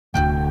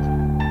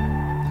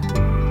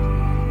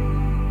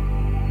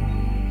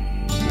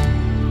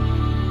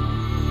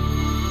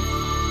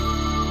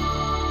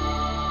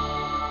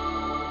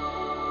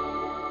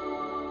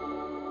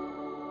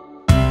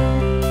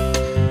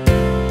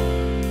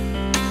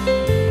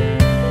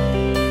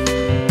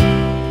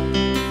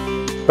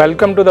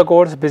Welcome to the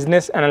course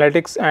Business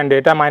Analytics and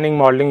Data Mining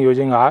Modeling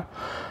using R.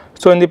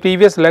 So in the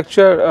previous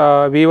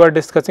lecture we were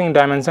discussing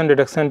dimension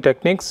detection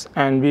techniques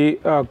and we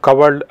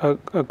covered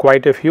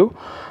quite a few.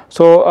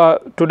 So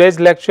today's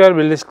lecture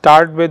will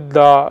start with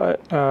the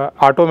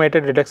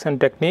automated detection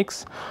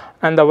techniques,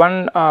 and the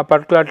one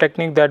particular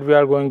technique that we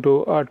are going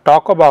to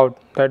talk about,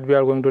 that we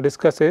are going to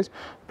discuss, is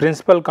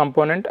principal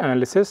component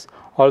analysis,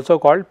 also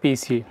called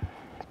PCA.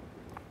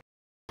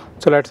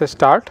 So let us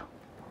start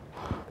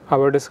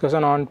our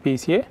discussion on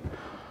PCA.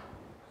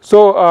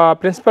 So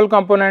principal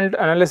component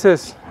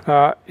analysis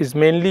is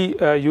mainly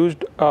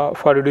used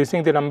for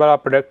reducing the number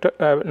of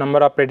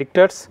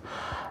predictors,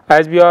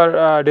 as we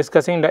are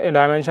discussing the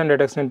dimension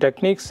detection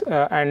techniques,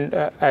 and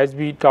as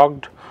we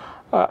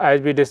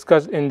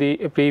discussed in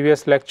the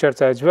previous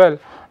lectures as well,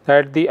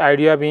 that the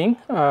idea being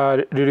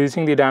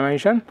reducing the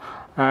dimension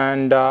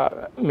and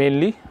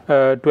mainly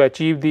to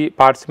achieve the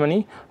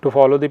parsimony, to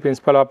follow the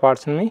principle of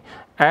parsimony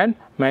and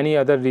many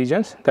other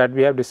regions that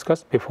we have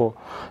discussed before.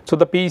 So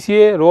the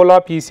PCA, role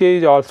of PCA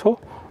is also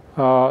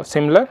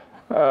similar,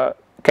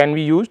 can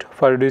be used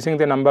for reducing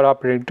the number of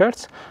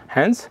predictors,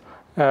 hence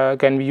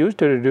can be used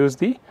to reduce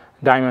the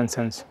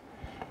dimensions.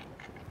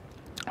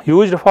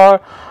 Used for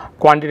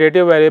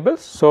quantitative variables,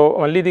 so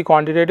only the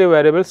quantitative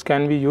variables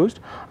can be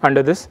used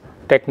under this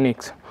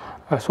techniques.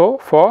 So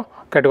for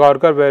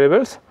categorical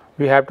variables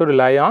we have to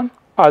rely on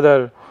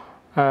other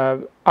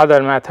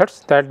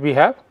methods that we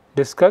have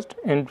discussed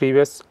in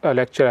previous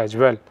lecture as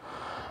well.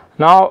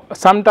 Now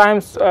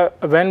sometimes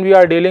when we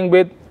are dealing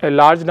with a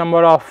large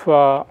number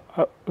of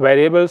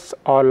variables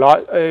or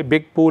a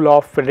big pool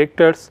of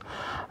predictors,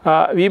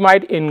 we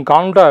might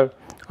encounter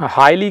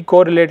highly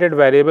correlated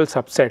variable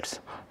subsets.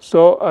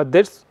 So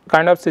this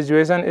kind of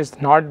situation is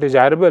not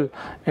desirable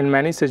in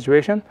many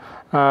situations,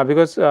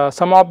 because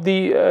some of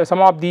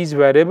these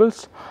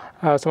variables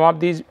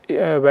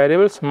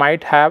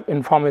might have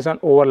information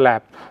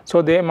overlap.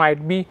 So they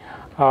might be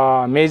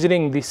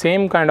measuring the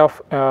same kind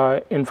of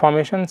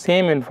information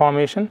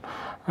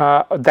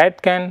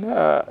that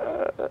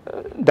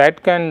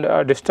can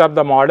disturb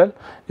the model.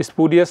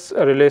 Spurious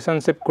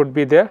relationship could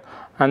be there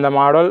and the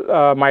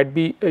model might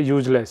be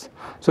useless.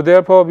 So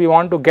therefore we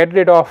want to get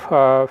rid of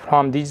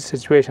from these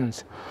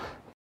situations.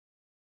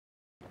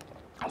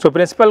 So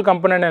principal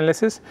component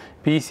analysis,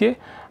 PCA,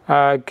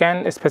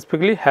 can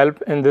specifically help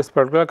in this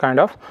particular kind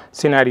of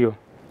scenario.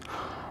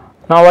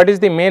 Now what is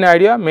the main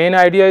idea? Main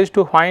idea is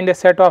to find a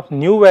set of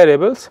new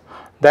variables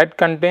that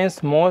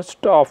contains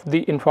most of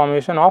the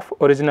information of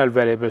original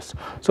variables.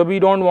 So we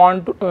don't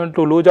want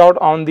to lose out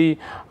on the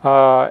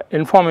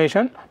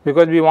information,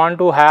 because we want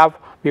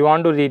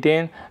to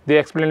retain the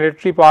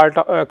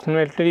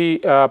explanatory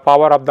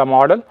power of the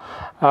model,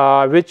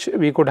 which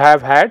we could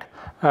have had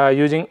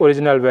using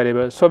original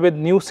variables. So with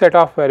new set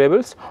of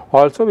variables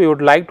also we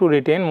would like to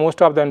retain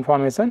most of the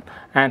information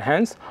and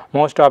hence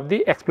most of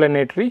the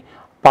explanatory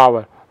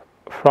power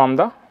from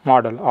the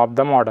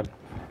model.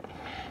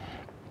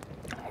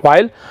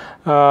 While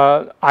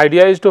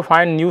idea is to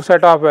find new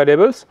set of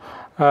variables,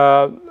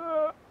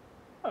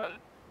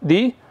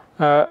 the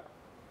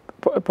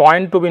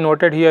point to be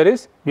noted here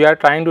is we are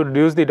trying to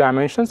reduce the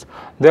dimensions.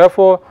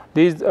 Therefore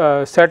these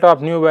set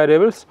of new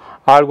variables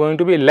are going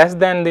to be less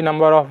than the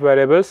number of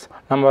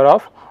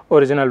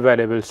original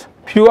variables.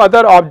 Few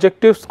other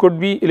objectives could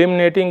be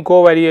eliminating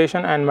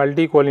covariation and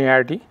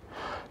multicollinearity.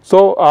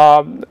 So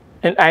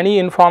in any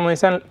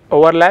information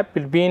overlap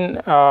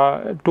between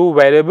two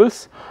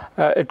variables,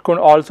 it could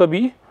also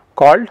be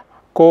called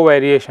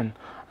covariation.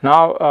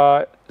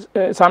 Now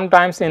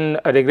sometimes in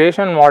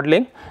regression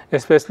modeling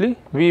especially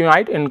we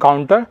might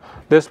encounter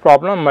this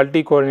problem,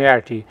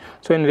 multicollinearity.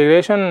 So in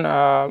regression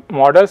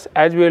models,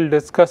 as we will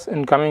discuss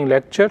in coming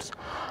lectures,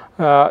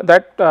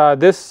 that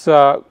this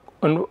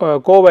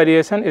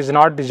covariation is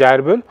not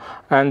desirable,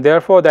 and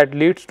therefore that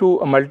leads to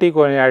a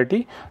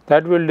multicollinearity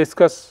that we will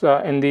discuss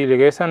in the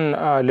regression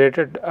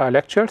related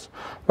lectures,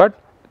 but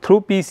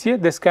through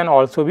PCA this can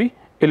also be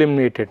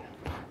eliminated.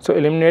 So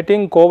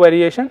eliminating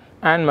covariation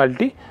and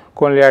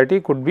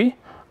multicollinearity could be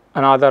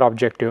another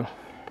objective.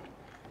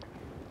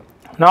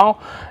 Now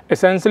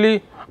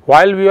essentially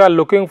while we are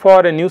looking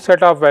for a new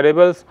set of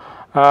variables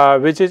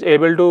which is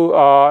able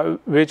to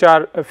which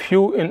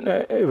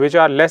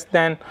are less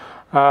than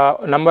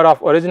number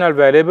of original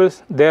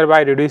variables,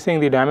 thereby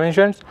reducing the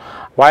dimensions,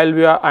 while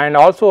we are, and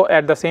also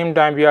at the same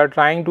time we are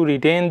trying to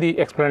retain the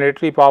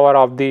explanatory power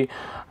of the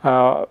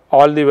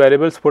all the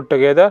variables put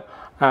together,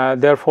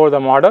 therefore the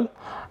model,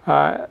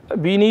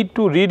 we need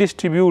to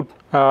redistribute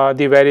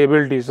the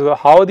variability. So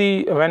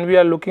when we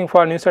are looking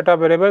for a new set of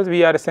variables,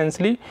 we are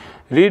essentially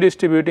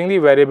redistributing the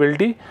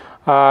variability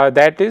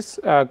that is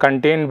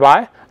contained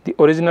by the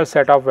original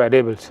set of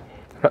variables,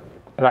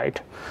 right.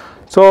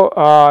 So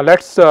let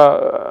us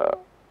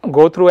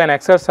go through an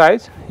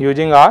exercise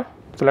using R.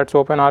 So let us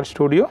open R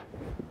Studio.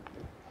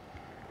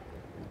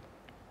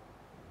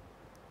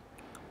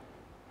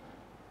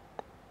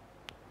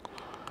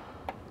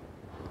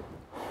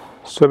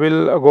 So we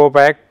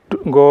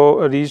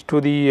will reach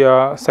to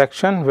the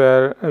section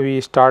where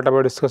we start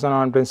our discussion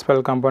on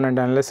principal component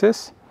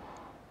analysis.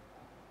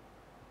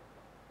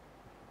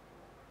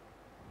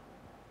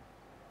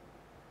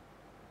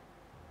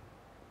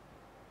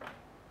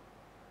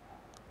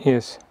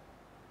 Yes.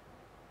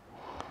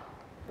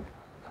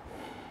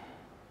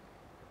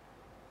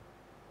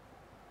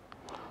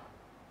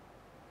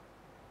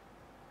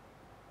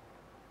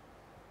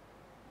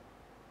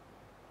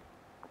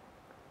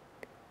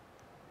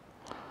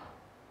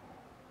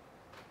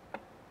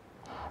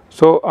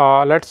 So,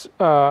 let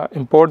us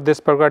import this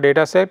particular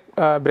data set,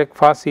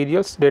 breakfast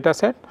cereals data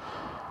set.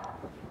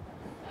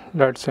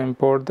 Let us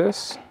import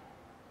this.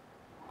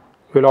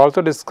 We will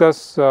also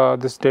discuss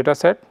this data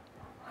set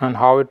and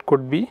how it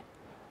could be,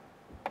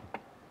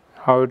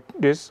 how it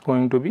is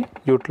going to be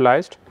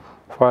utilized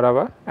for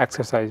our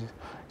exercise.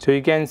 So,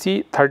 you can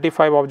see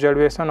 35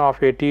 observation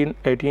of 18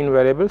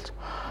 variables.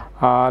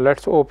 Let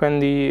us open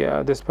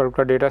the this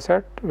particular data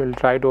set. We will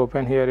try to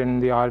open here in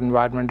the R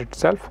environment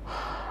itself.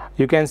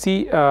 You can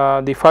see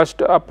the first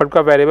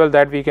particular variable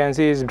that we can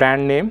see is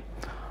brand name,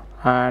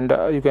 and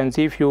you can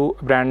see few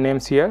brand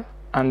names here,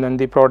 and then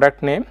the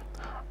product name,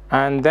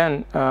 and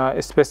then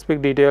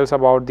specific details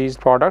about these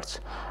products,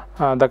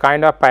 the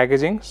kind of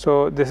packaging.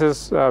 So, this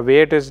is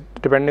weight is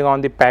depending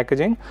on the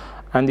packaging,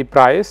 and the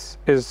price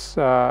is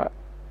the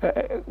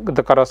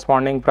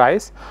corresponding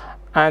price,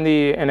 and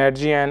the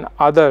energy and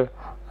other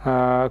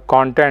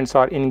contents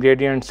or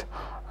ingredients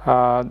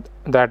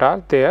that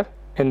are there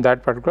in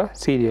that particular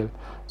cereal.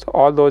 So,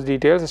 all those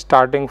details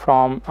starting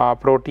from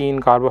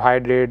protein,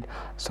 carbohydrate,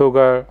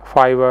 sugar,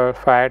 fiber,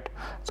 fat.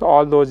 So,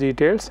 all those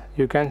details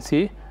you can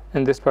see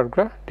in this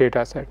particular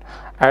data set.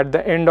 At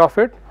the end of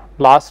it,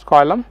 last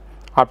column,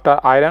 after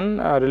iron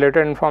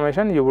related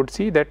information, you would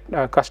see that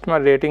customer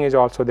rating is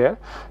also there.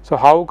 So,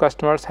 how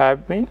customers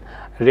have been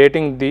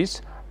rating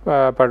these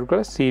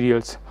particular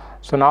cereals.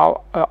 So,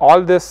 now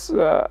all this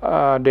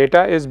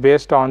data is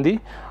based on the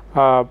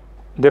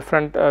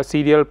different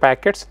cereal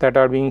packets that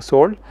are being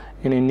sold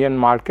in Indian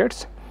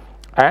markets,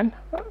 and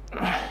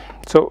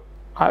so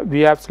we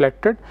have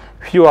selected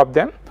few of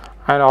them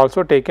and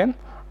also taken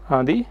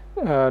the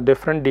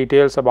different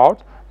details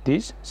about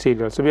these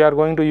cereals. So, we are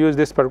going to use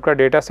this particular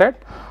data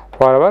set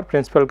for our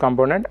principal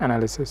component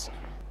analysis.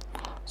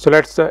 So,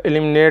 let us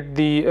eliminate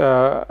the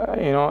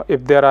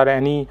if there are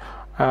any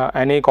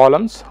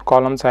columns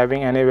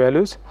having NA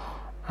values,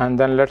 and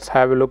then let us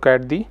have a look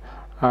at the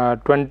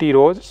 20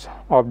 rows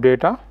of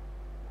data.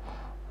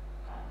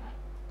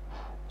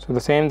 So, the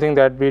same thing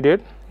that we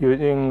did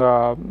using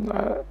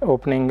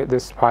opening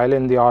this file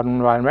in the R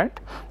environment,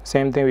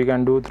 same thing we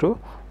can do through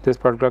this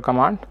particular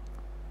command.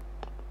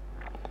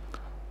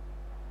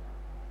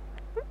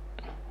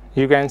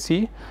 You can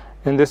see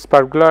in this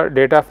particular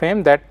data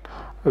frame that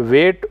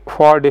weight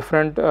for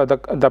different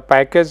the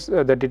package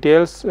the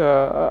details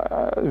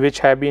which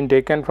have been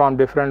taken from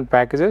different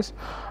packages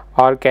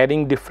are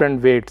carrying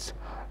different weights.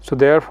 So,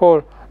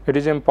 therefore, it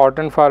is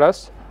important for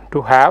us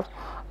to have,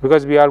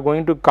 because we are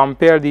going to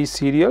compare these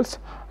cereals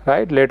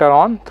right later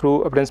on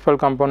through a principal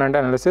component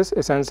analysis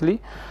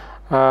essentially.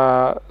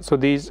 So,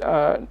 these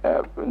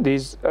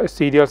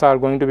cereals are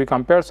going to be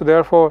compared. So,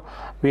 therefore,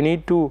 we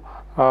need to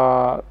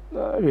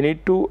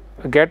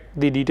get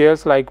the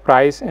details like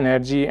price,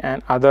 energy,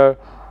 and other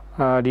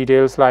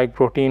details like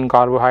protein,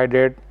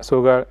 carbohydrate,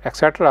 sugar,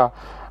 etc.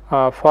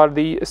 For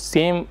the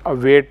same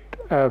weight,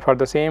 for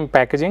the same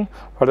packaging,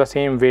 for the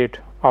same weight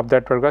of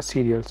that particular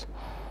cereals.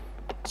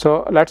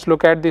 So, let us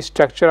look at the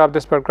structure of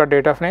this particular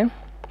data frame.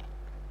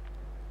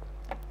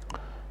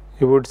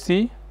 You would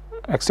see,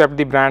 except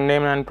the brand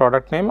name and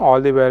product name,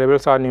 all the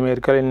variables are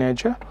numerical in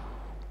nature.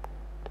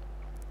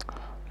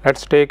 Let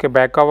us take a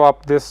backup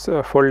of this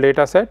full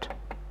data set.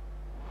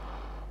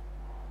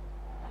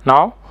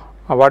 Now,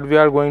 what we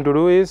are going to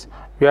do is,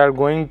 we are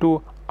going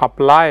to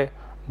apply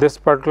this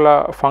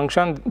particular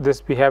function,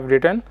 this we have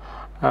written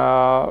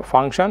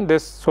function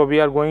this. So,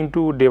 we are going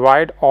to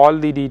divide all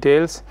the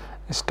details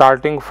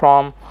starting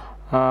from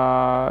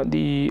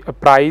the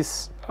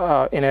price,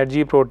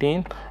 energy,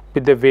 protein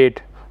with the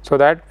weight, so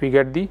that we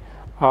get the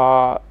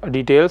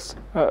details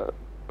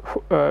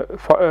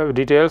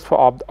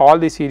for all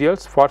the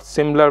cereals for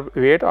similar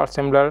weight or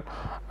similar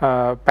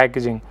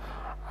packaging.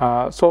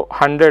 So,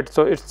 100,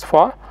 so it is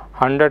for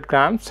 100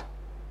 grams.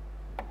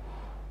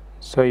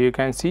 So, you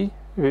can see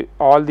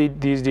all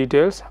these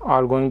details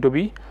are going to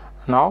be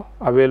now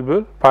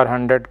available per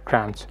 100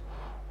 grams.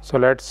 So,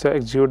 let us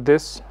execute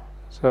this.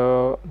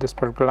 So, this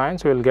particular line,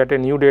 so we will get a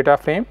new data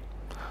frame,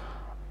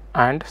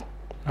 and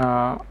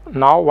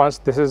now once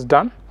this is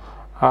done,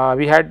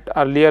 we had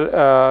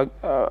earlier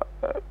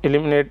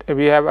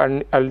we have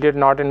earlier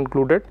not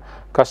included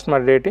customer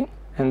rating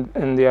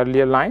in the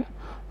earlier line.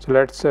 So,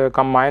 let us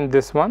combine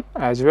this one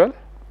as well,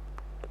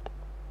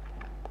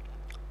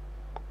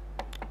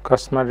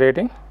 customer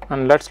rating,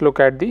 and let us look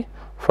at the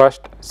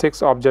first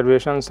 6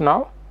 observations.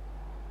 Now,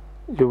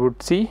 you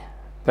would see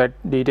that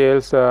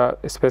details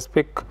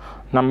specific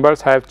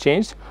numbers have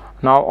changed.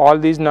 Now, all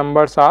these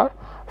numbers are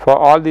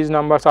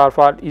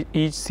for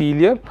each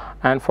cereal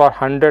and for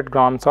 100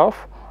 grams of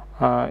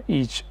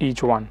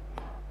each one.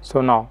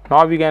 So, now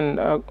we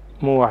can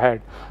move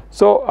ahead.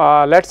 So,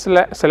 let us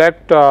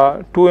select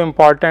 2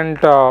 important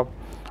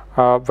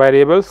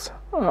variables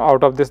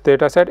out of this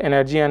data set,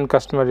 energy and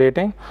customer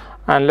rating,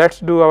 and let's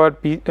do our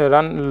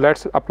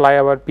let's apply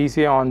our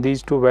PCA on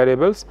these two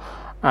variables,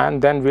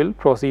 and then we'll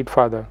proceed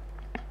further.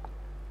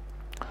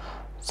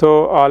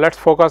 So let's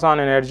focus on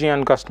energy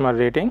and customer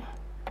rating.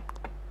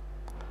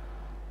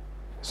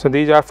 So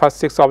these are first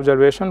 6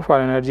 observations for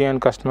energy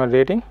and customer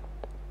rating.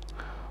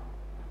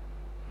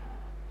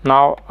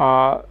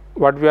 Now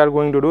what we are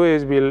going to do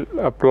is we'll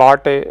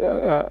plot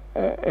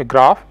a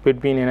graph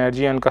between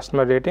energy and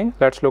customer rating.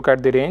 Let's look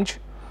at the range.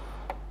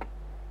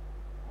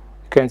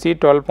 You can see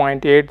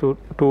 12.8 to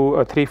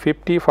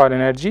 350 for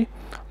energy.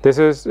 This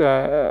is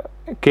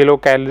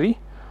kilocalorie,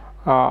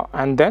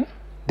 and then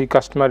the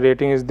customer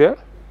rating is there.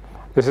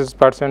 This is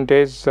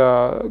percentage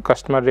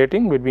customer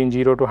rating between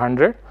 0 to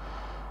 100.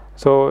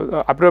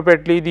 So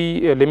appropriately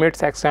the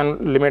limits x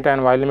and limit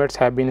and y limits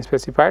have been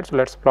specified. So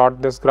let's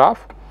plot this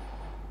graph.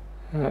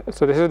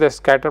 So this is the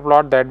scatter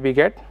plot that we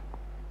get.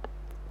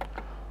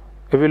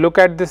 If we look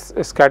at this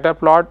scatter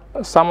plot,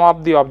 some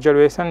of the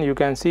observation, you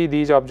can see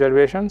these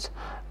observations,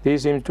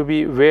 these seems to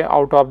be way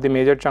out of the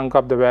major chunk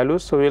of the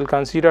values. So we will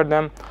consider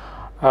them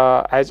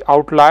as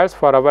outliers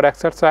for our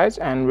exercise,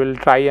 and we will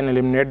try and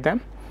eliminate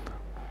them,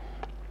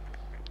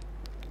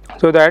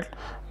 so that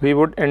we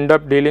would end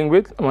up dealing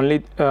with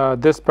only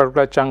this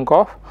particular chunk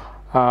of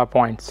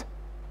points.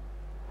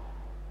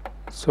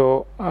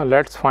 So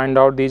let's find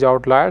out these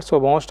outliers. So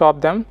most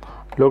of them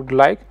looked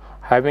like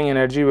having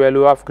energy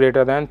value of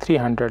greater than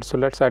 300. So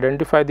let's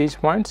identify these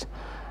points.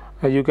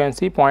 You can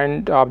see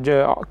point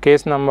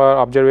case number,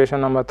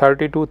 observation number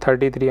 32,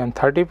 33 and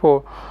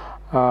 34.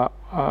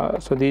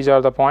 So these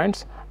are the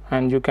points,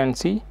 and you can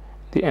see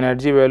the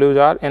energy values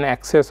are in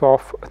excess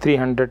of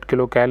 300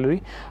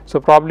 kilocalorie.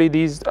 So probably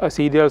these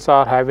cereals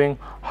are having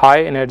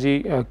high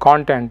energy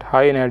content,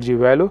 high energy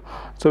value,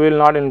 so we will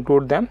not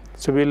include them.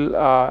 So we will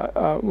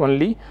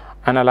only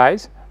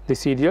analyze the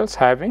cereals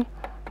having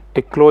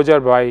a closure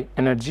by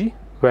energy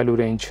value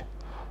range.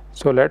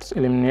 So let's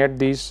eliminate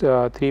these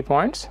 3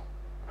 points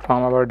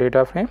from our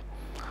data frame,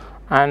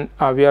 and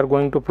we are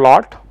going to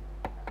plot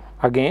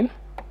again.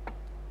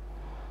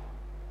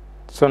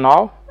 So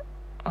now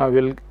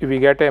we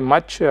get a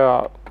much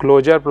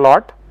closer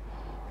plot,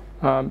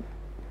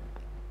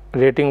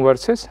 rating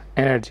versus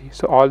energy.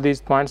 So all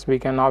these points we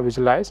can now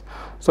visualize.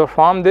 So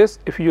from this,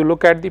 if you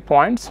look at the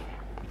points,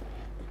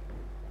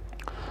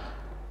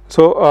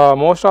 so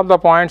most of the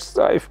points,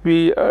 if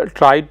we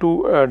try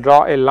to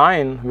draw a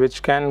line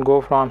which can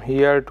go from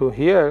here to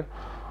here,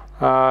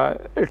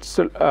 it's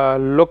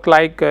look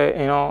like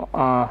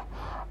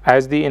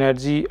as the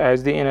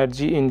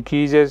energy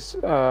increases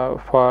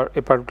for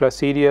a particular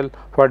cereal,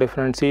 for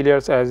different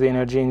cereals, as the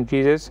energy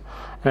increases,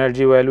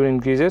 energy value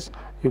increases,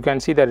 you can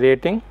see the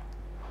rating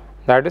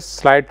that is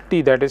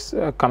slightly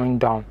coming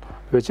down,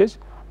 which is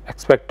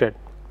expected.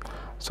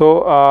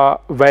 So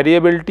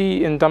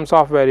variability, in terms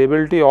of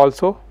variability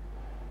also,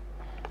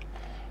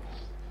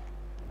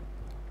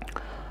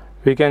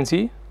 we can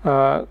see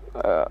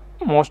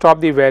most of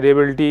the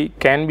variability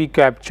can be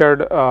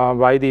captured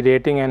by the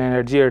rating and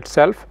energy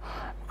itself,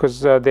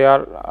 because they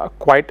are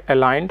quite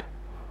aligned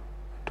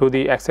to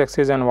the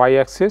x-axis and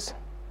y-axis.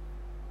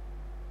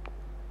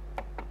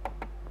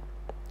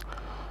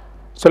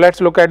 So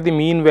let's look at the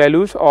mean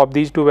values of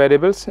these two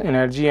variables,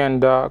 energy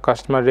and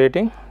customer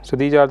rating. So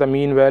these are the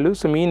mean values.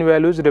 So mean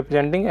values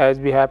representing, as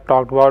we have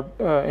talked about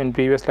in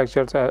previous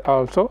lectures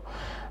also,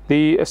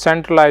 the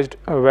centralized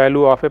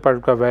value of a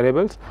particular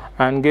variables,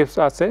 and gives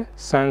us a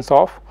sense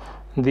of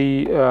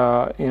the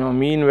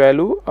mean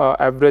value,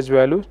 average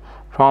values,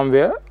 from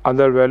where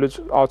other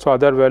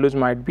values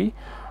might be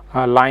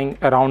lying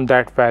around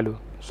that value.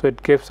 So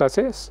it gives us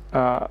a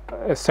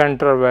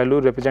central value,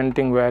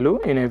 representing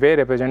value, in a way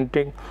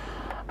representing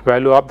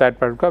value of that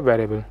particular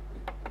variable.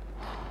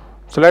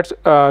 So let's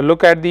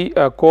look at the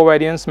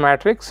covariance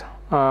matrix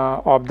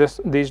of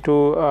these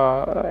two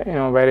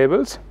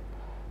variables.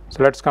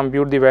 So let's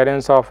compute the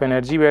variance of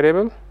energy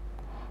variable,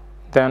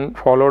 then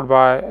followed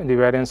by the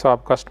variance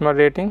of customer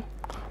rating.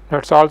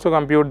 Let's also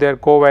compute their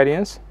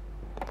covariance.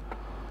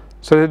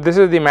 So this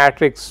is the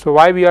matrix. So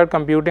why we are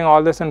computing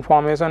all this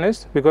information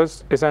is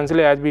because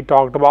essentially, as we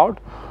talked about,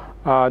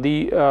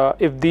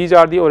 if these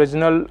are the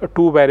original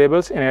two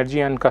variables,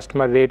 energy and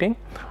customer rating,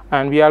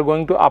 and we are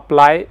going to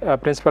apply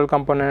principal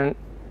component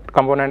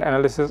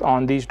analysis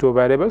on these two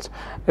variables,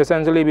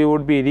 essentially we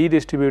would be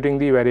redistributing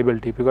the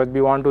variability, because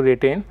we want to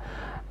retain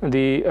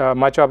the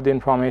much of the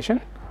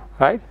information,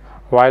 right,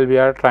 while we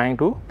are trying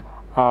to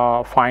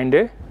find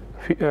a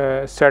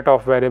set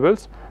of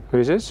variables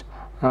which is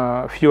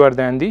fewer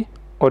than the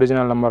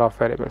original number of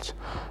variables.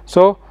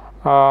 So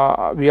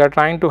we are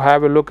trying to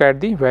have a look at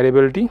the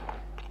variability.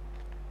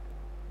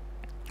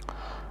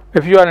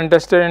 If you are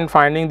interested in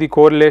finding the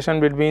correlation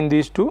between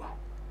these two,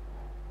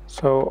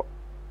 so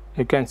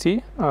you can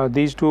see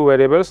these two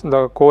variables,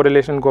 the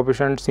correlation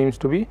coefficient seems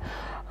to be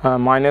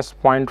minus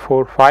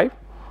 0.45,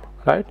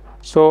 right.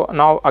 So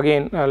now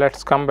again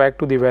let's come back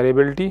to the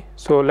variability.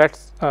 So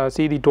let's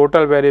see the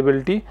total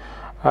variability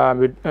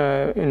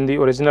in the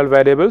original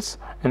variables,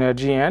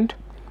 energy and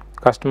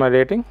customer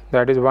rating,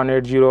 that is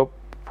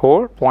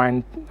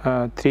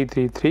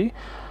 1804.333.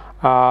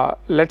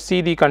 let's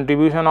see the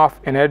contribution of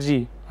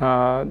energy,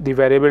 the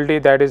variability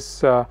that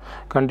is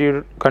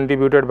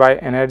contributed by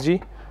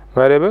energy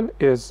variable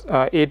is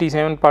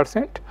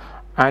 87%,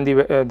 and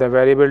the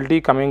variability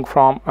coming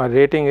from a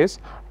rating is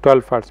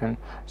 12%.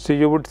 So,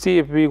 you would see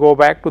if we go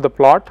back to the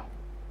plot,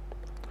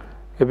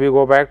 then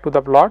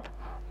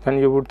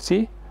you would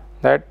see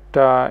that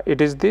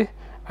it is the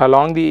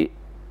along the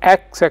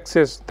x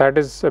axis that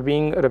is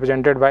being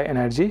represented by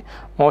energy,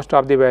 most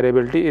of the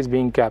variability is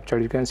being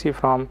captured. You can see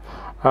from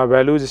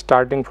values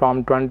starting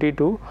from 20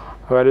 to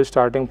values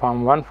starting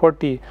from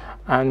 140,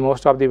 and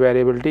most of the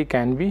variability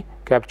can be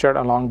captured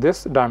along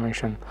this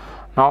dimension.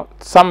 Now,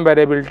 some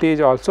variability is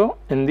also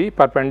in the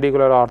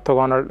perpendicular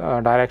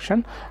orthogonal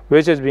direction,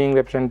 which is being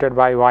represented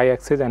by y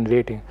axis and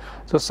rating.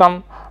 So,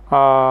 some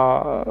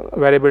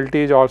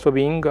variability is also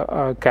being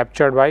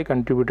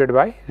contributed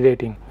by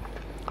rating.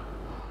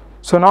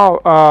 So, now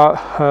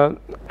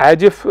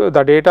as if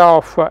the data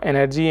of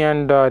energy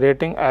and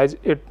rating, as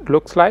it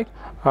looks like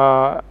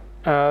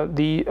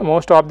the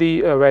most of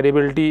the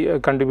variability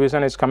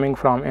contribution is coming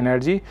from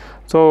energy.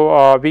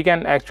 So, we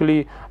can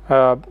actually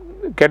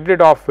get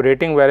rid of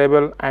rating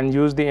variable and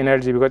use the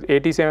energy, because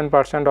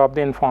 87% of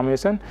the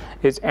information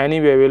is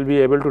anyway will be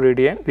able to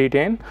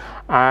retain,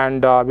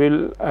 and we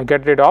will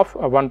get rid of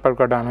one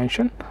particular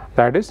dimension,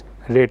 that is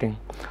rating.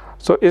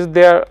 So, is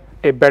there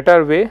a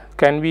better way?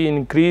 Can we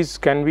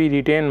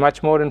retain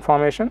much more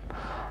information?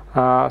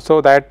 So,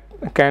 that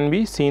can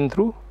be seen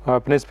through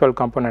principal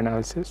component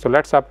analysis. So,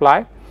 let us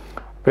apply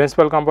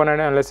principal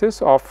component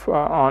analysis of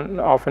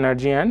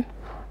energy and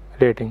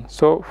rating.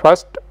 So,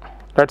 first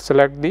let us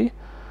select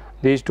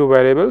these two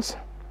variables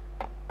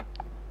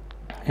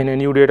in a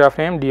new data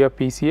frame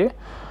df_pca.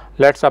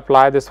 Let us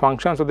apply this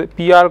function. So, the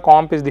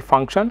PRComp is the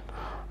function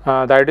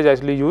that is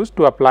actually used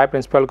to apply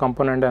principal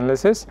component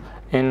analysis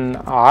in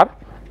R.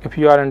 If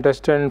you are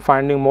interested in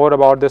finding more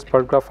about this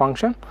particular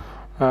function,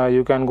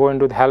 you can go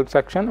into the help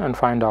section and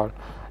find out.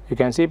 You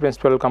can see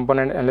principal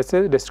component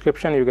analysis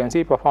description, you can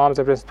see performs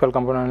a principal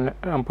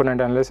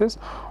component analysis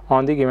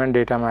on the given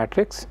data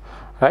matrix,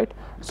 right.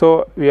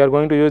 So, we are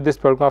going to use this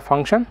particular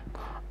function,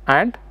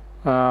 and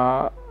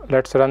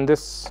let us run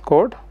this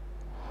code.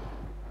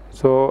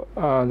 So,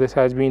 this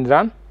has been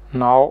run.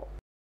 Now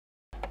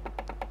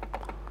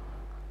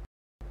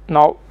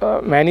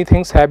many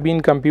things have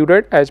been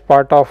computed as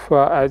part of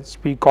as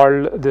we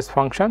called this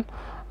function.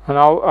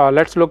 Now,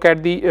 let us look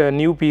at the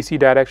new PC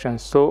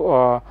directions.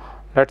 So,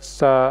 let us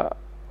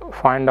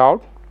find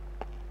out.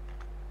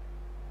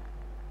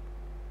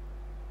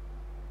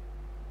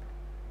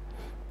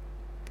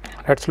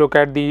 Let us look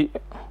at the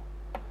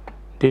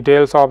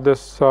details of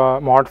this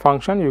mod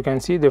function. You can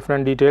see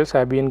different details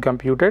have been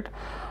computed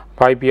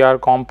by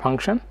PRComp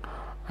function,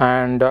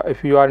 and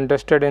if you are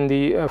interested in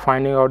the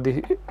finding out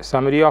the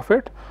summary of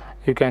it,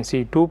 you can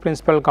see two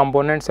principal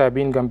components have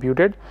been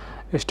computed.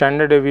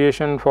 Standard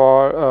deviation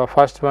for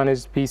first one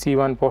is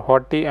PC1 for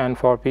 40 and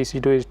for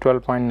PC2 is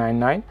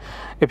 12.99.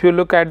 If you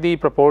look at the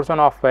proportion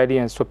of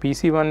variance, so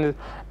PC1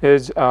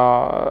 is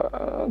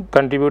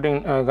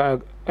contributing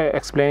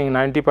explaining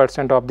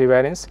 90% of the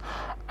variance,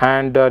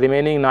 and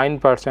remaining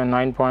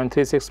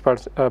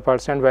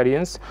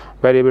 9.36%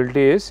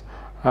 variability is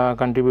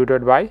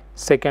contributed by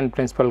second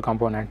principal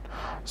component.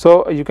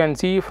 So, you can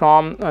see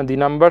from the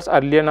numbers,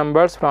 earlier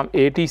numbers from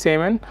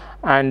 87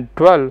 and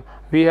 12,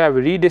 we have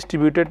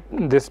redistributed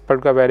this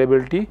particular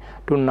variability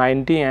to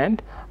 90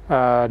 and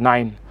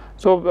 9.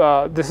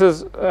 So, this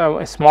is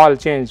a small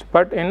change,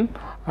 but in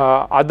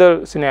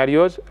other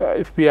scenarios,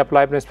 if we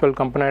apply principal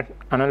component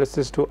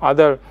analysis to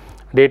other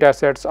data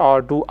sets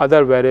or to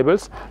other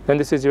variables, then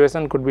the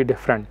situation could be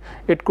different.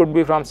 It could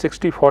be from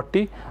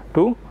 60-40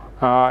 to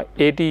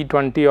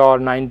 80-20 or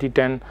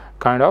 90-10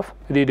 kind of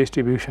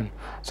redistribution.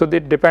 So,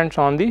 it depends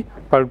on the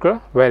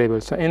particular variable.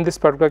 So, in this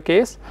particular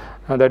case,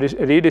 the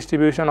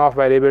redistribution of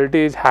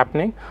variability is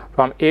happening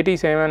from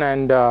 87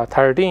 and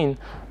 13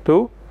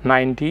 to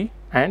 90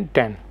 and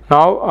 10.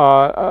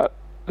 Now,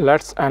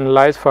 let us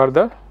analyze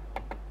further.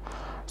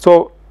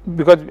 So,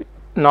 because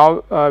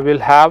now we will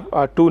have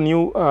two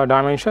new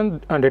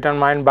dimensions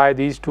determined by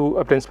these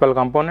two principal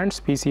components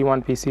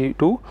PC1,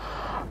 PC2.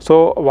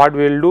 So, what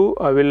we will do,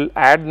 we will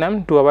add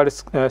them to our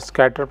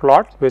scatter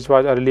plot, which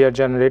was earlier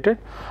generated.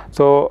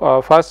 So,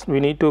 first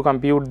we need to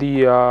compute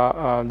the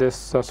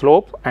this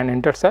slope and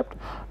intercept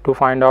to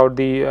find out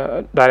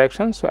the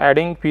directions. So,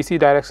 adding PC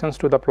directions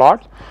to the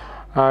plot,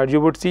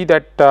 you would see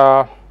that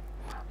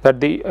that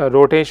the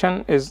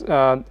rotation is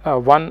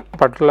one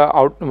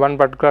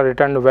particular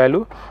returned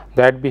value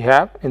that we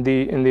have in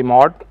the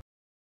mod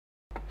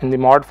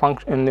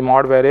function, in the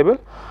mod variable,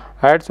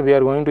 right. So, we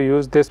are going to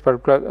use this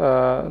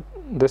particular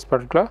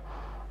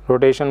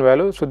rotation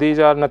value. So, these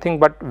are nothing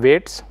but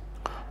weights.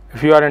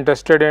 If you are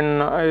interested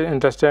in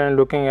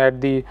looking at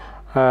the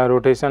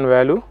rotation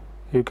value,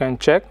 you can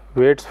check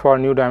weights for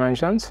new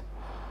dimensions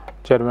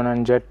Z1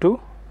 and Z2.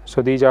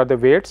 So, these are the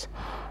weights.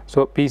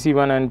 So,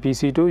 PC1 and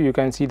PC2, you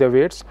can see the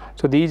weights.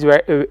 So, these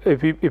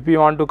if we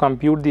want to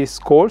compute the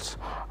scores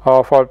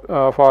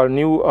for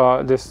new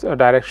this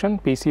direction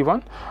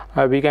PC1,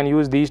 we can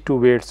use these two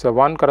weights. So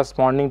one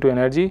corresponding to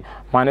energy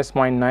minus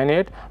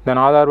 0.98, then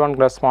other one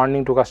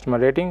corresponding to customer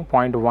rating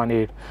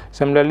 0.18.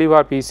 Similarly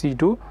for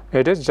PC2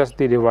 it is just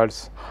the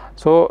reverse.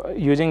 So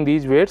using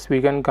these weights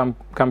we can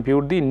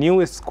compute the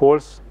new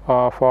scores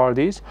for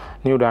these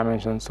new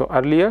dimensions. So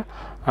earlier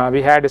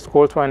we had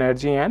scores for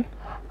energy and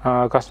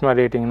customer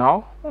rating.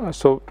 Now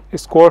so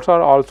scores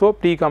are also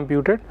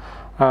pre-computed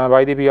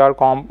by the PR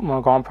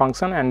comp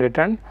function and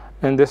returned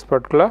in this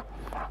particular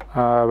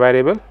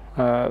variable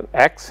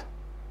x.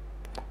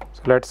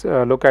 So let's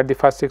look at the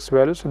first 6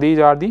 values. So these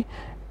are the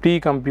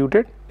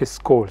pre-computed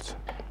scores.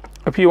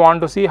 If you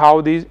want to see how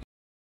these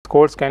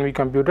scores can be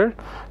computed,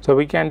 so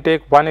we can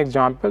take one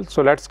example.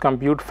 So let's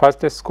compute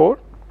first score.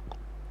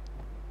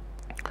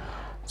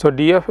 So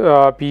DF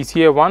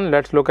PCA1,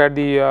 let's look at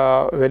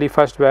the very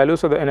first value.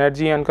 So the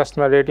energy and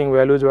customer rating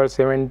values were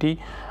 70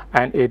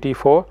 and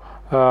 84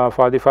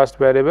 for the first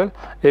variable.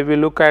 If we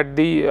look at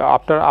the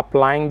after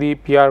applying the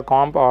PR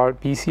comp or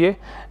PCA,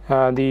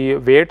 the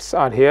weights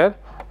are here.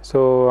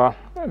 So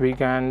we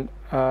can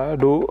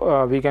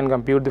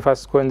compute the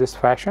first score in this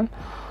fashion.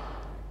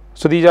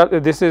 So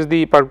this is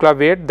the particular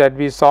weight that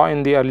we saw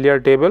in the earlier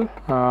table.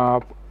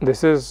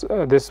 This is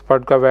this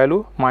particular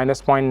value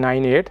minus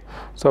 0.98.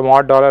 So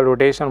mod dollar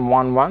rotation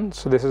 11.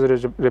 So this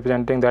is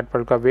representing that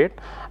particular weight,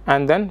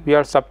 and then we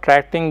are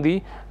subtracting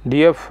the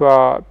DF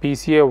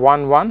PCA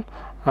 11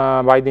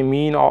 by the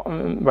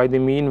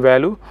mean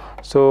value.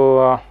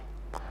 So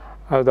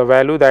the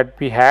value that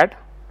we had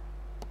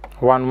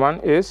 11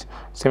 is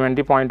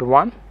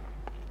 70.1,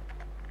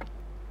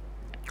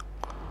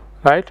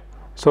 right.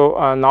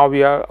 So now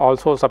we are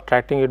also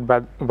subtracting it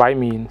by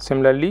mean.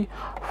 Similarly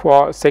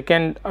for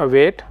second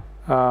weight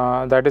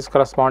that is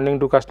corresponding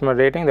to customer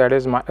rating, that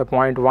is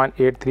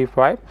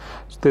 0.1835.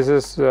 So this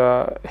is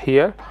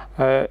here.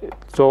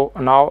 So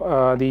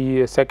now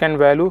the second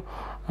value,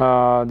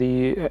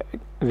 the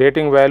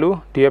rating value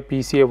DF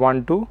PCA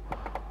 12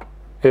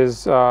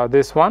 is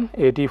this one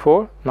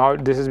 84. Now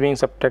this is being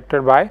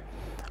subtracted by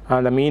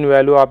the mean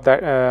value of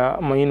that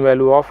mean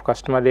value of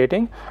customer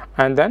rating,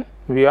 and then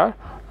we are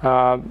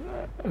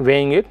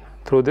weighing it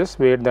through this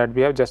weight that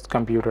we have just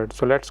computed.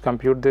 So let's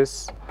compute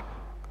this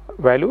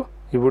value.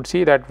 You would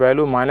see that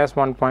value minus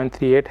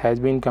 1.38 has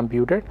been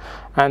computed,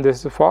 and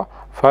this is for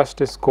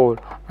first score.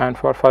 And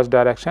for first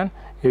direction,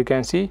 you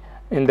can see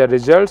in the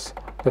results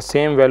the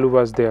same value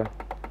was there.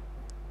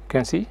 You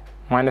can see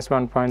minus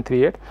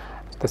 1.38,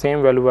 the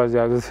same value was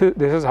there. This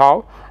is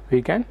how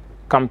we can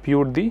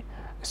compute the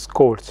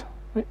scores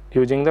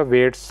using the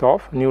weights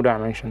of new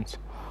dimensions.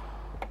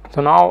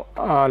 So now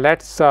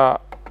let's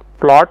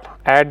plot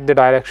at the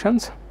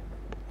directions.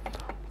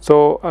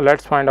 So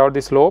let's find out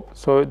the slope.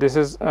 So this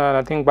is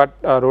nothing but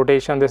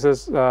rotation. This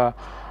is a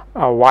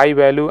y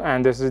value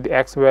and this is the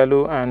x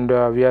value, and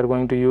we are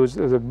going to use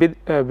the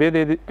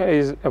width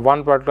is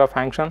one particular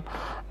function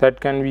that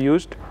can be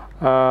used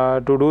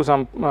to do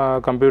some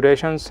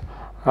computations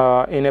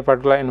in a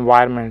particular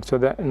environment. So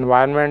the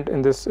environment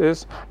in this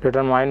is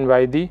determined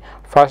by the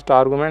first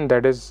argument,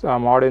 that is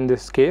mod in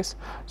this case,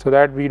 so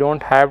that we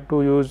don't have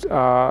to use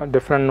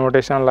different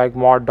notation like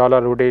mod dollar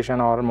rotation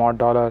or mod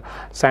dollar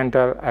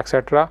center,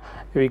 etc.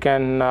 We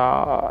can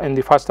in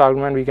the first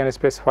argument we can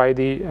specify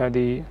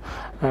the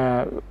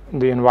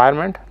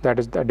environment, that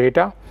is the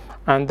data,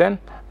 and then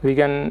we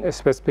can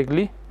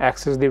specifically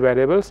access the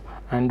variables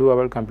and do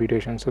our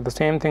computation. So the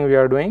same thing we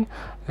are doing.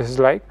 This is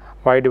like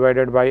y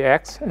divided by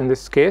x, in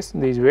this case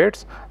these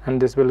weights, and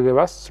this will give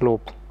us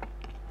slope.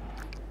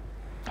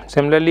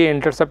 Similarly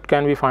intercept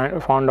can be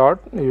found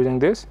out using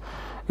this.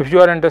 If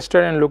you are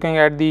interested in looking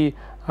at the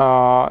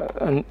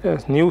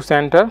new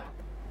center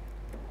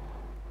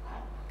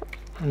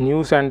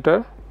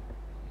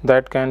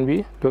that can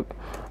be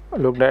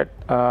looked at,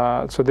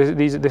 so this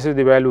is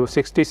the value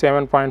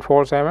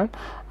 67.47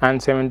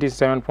 and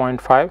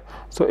 77.5.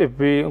 so if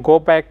we go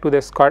back to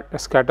the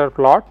scatter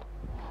plot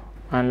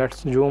and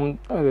let's zoom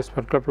this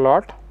particular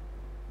plot.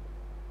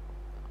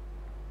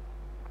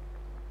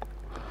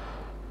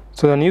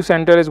 So the new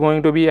center is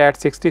going to be at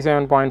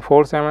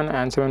 67.47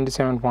 and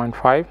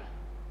 77.5.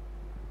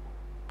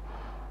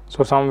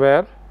 So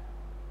somewhere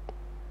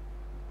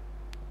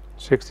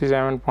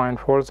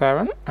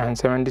 67.47 and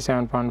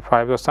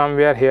 77.5. So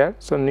somewhere here.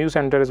 So new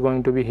center is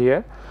going to be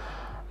here.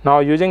 Now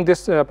using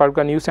this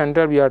particular new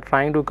center, we are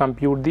trying to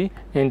compute the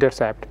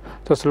intercept.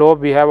 So slope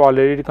we have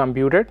already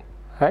computed,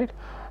 right?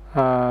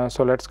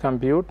 So let's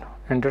compute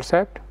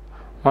intercept.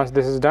 Once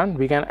this is done,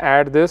 we can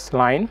add this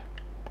line.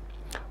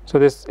 So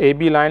this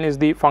AB line is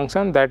the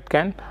function that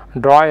can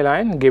draw a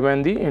line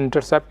given the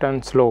intercept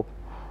and slope.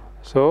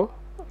 So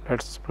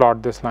let's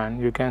plot this line.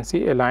 You can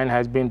see a line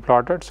has been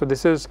plotted. So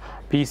this is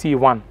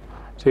PC1.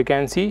 So you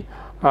can see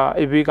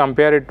if we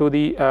compare it to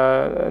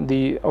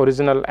the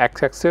original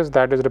x-axis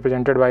that is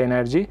represented by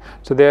energy,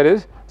 so there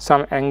is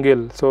some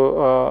angle.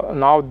 So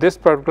now this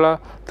particular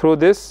through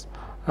this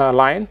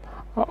line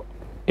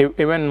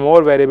even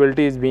more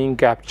variability is being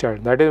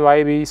captured. That is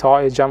why we saw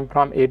a jump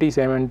from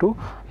 87 to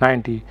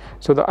 90.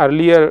 So the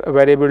earlier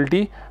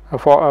variability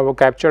for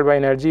captured by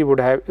energy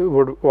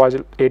was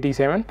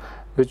 87,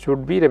 which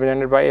would be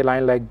represented by a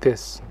line like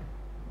this,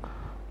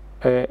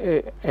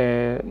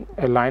 a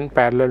line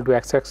parallel to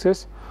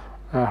x-axis,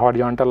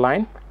 horizontal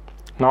line.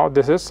 Now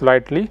this is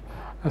slightly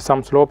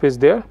some slope is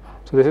there,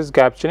 so this is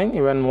capturing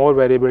even more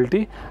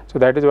variability. So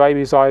that is why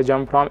we saw a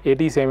jump from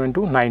 87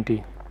 to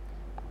 90.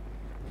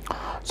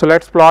 So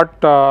let's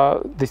plot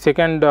the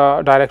second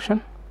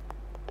direction.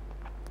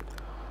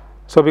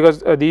 So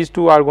because these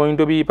two are going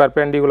to be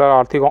perpendicular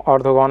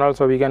orthogonal,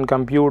 so we can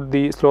compute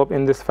the slope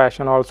in this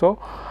fashion also.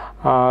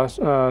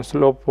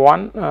 Slope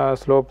 1,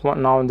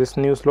 now this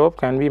new slope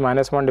can be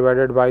 -1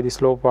 divided by the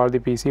slope or the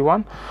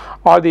PC1,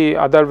 or the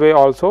other way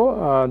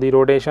also, the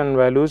rotation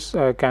values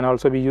can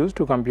also be used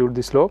to compute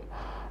the slope.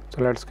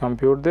 So let's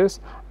compute this.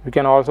 We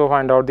can also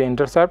find out the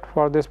intercept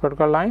for this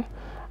particular line,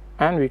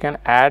 and we can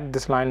add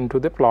this line into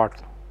the plot.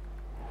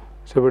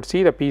 So we would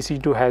see the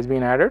PC2 has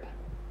been added.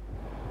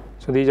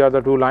 So these are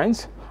the two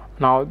lines.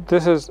 Now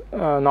this is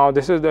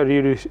the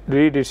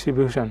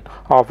redistribution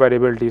of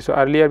variability. So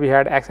earlier we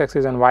had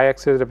x-axis and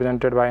y-axis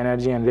represented by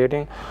energy and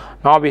rating.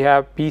 Now we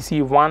have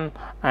PC1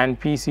 and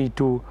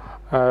PC2.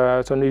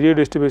 So the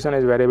redistribution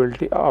is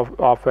variability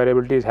of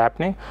variability is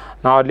happening.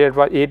 Now earlier it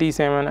was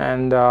 87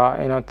 and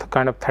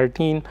kind of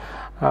 13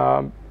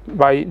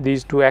 by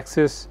these two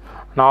axes.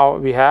 Now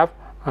we have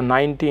a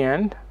 90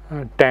 and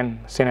 10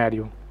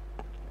 scenario.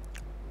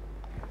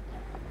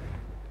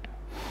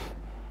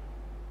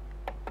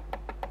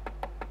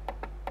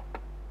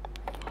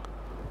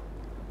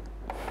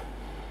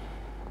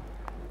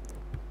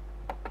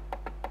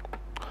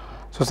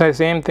 So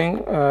same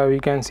thing we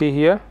can see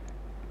here.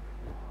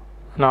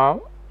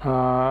 Now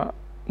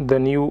the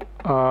new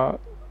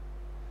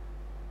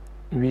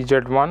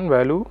Vz1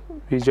 value,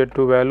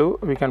 Vz2 value,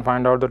 we can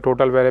find out the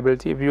total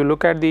variability. If you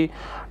look at the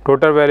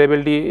total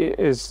variability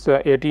is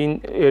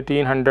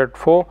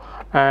 1804,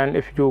 and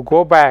if you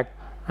go back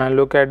and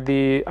look at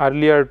the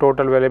earlier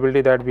total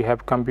variability that we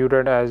have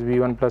computed as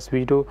V1 plus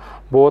V2,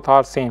 both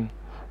are same.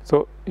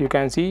 So you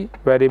can see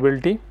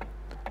variability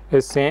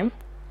is same,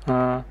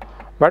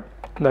 but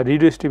the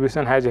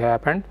redistribution has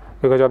happened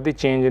because of the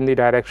change in the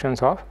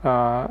directions of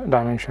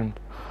dimension.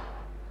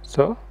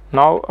 So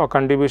now a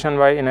contribution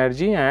by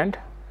energy and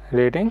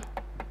rating,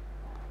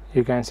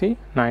 you can see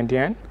 90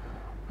 and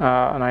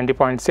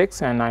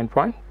 90.6 and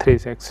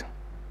 9.36.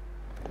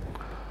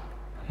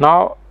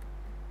 Now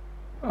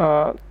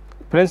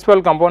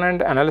principal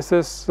component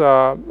analysis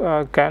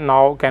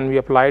can be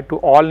applied to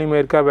all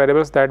numerical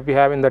variables that we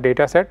have in the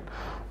data set.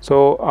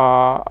 So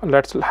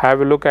let's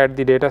have a look at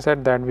the data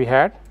set that we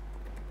had.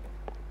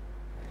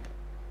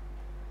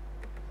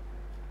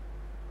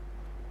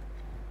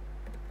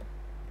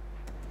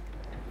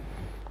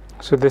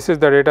 So this is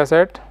the data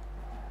set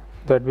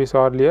that we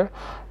saw earlier.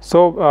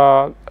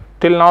 So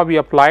till now we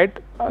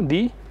applied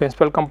the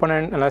principal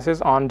component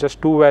analysis on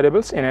just two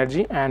variables,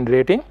 energy and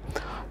rating.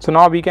 So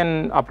now we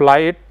can apply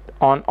it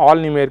on all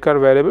numerical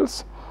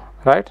variables,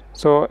 right?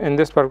 So in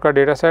this particular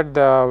data set,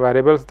 the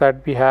variables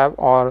that we have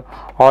are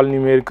all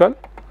numerical,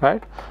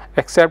 right,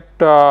 except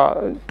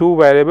two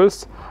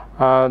variables,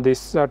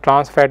 these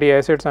trans fatty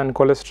acids and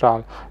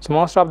cholesterol. So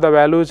most of the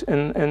values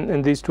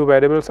in these two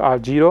variables are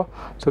 0.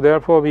 So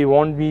therefore we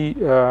won't be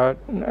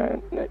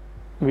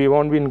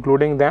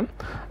including them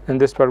in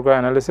this particular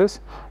analysis.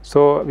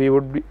 So we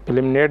would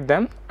eliminate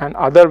them, and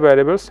other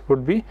variables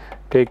would be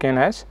taken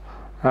as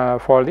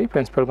for the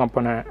principal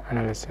component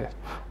analysis.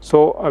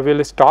 So we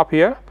will stop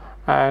here,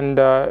 and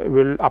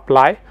we will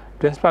apply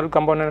principal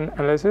component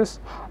analysis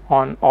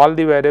on all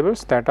the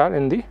variables that are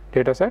in the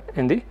data set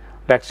in the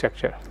next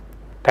lecture.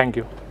 Thank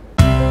you.